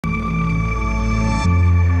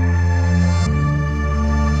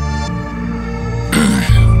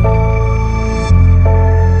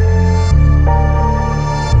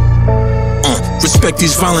Respect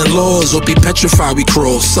these violent laws or be petrified we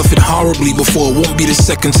crawl. Suffered horribly before, it won't be the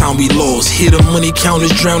second time we lost. Hear the money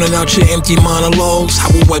counters drowning out your empty monologues.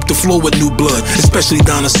 I will wipe the floor with new blood, especially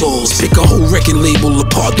dinosaurs. Pick a whole record label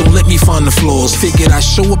apart, don't let me find the flaws. Figured I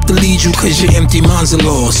show up to lead you cause your empty minds are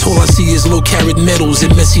lost. All I see is low carat metals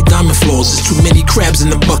and messy diamond flaws. There's too many crabs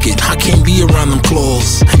in the bucket, I can't be around them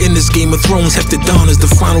claws. In this Game of Thrones, Heptadon is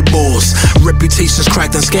the final boss. Reputations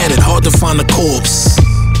cracked and scattered, hard to find a corpse.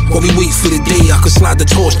 While we wait for the day I could slide the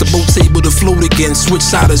torch, the boat's able to float again. Switch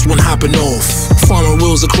sides when hopping off. Farming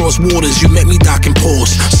wheels across waters, you met me docking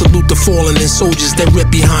ports. Salute the fallen and soldiers that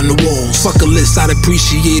rep behind the walls. Fuck a list, I'd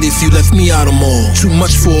appreciate if you left me out of all. Too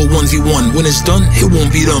much for a 1v1, when it's done, it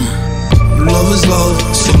won't be them. Love is love,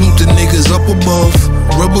 salute the niggas up above.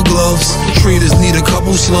 Rubber gloves, traders need a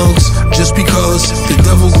couple slugs. Just because the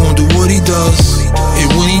devil gon' do what he does, and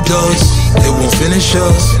when he does, it won't finish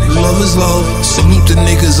us. Love is love, salute the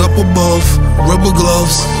niggas up above. Rubber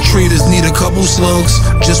gloves, traders need a couple slugs.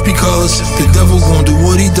 Just because the devil gon' do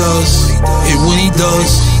what he does, and when he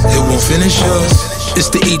does, it won't finish us. It's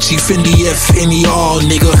the HE Fendi FNER,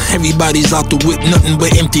 nigga. Everybody's out the whip, nothing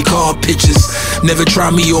but empty car pictures. Never try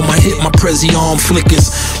me on my hip, my Prezi arm flickers.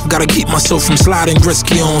 Gotta keep myself from sliding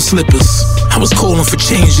Gretzky on slippers. I was calling for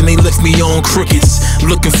change and they left me on crickets.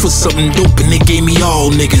 Looking for something dope and they gave me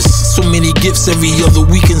all niggas. So many gifts, every other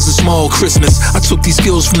weekend's a small Christmas. I took these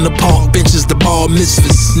skills from the park benches, the bar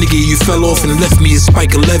misfits. Nigga, you fell off and left me a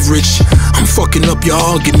spike of leverage. I'm fucking up your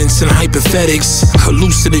arguments and hypothetics.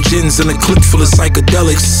 Hallucinogens and a clip full of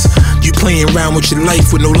psychedelics. You playing around with your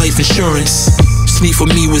life with no life insurance. Sleep for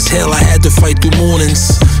me was hell, I had to fight through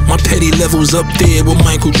mornings. My petty levels up there with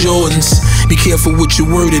Michael Jordan's. Be careful with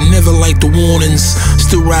your word and never like the warnings.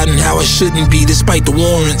 Still riding how I shouldn't be despite the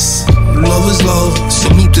warrants. Love is love,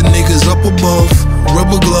 salute the niggas up above.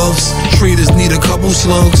 Rubber gloves, traders need a couple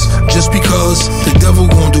slugs. Just because the devil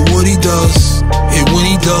gon' do what he does, and when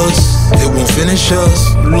he does, it won't finish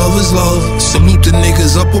us. Love is love, salute the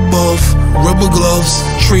niggas up above. Rubber gloves,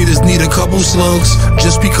 traders need a couple slugs.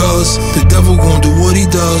 Just because the devil gon' do what he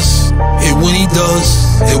does, and when he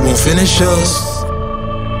does, it won't finish us.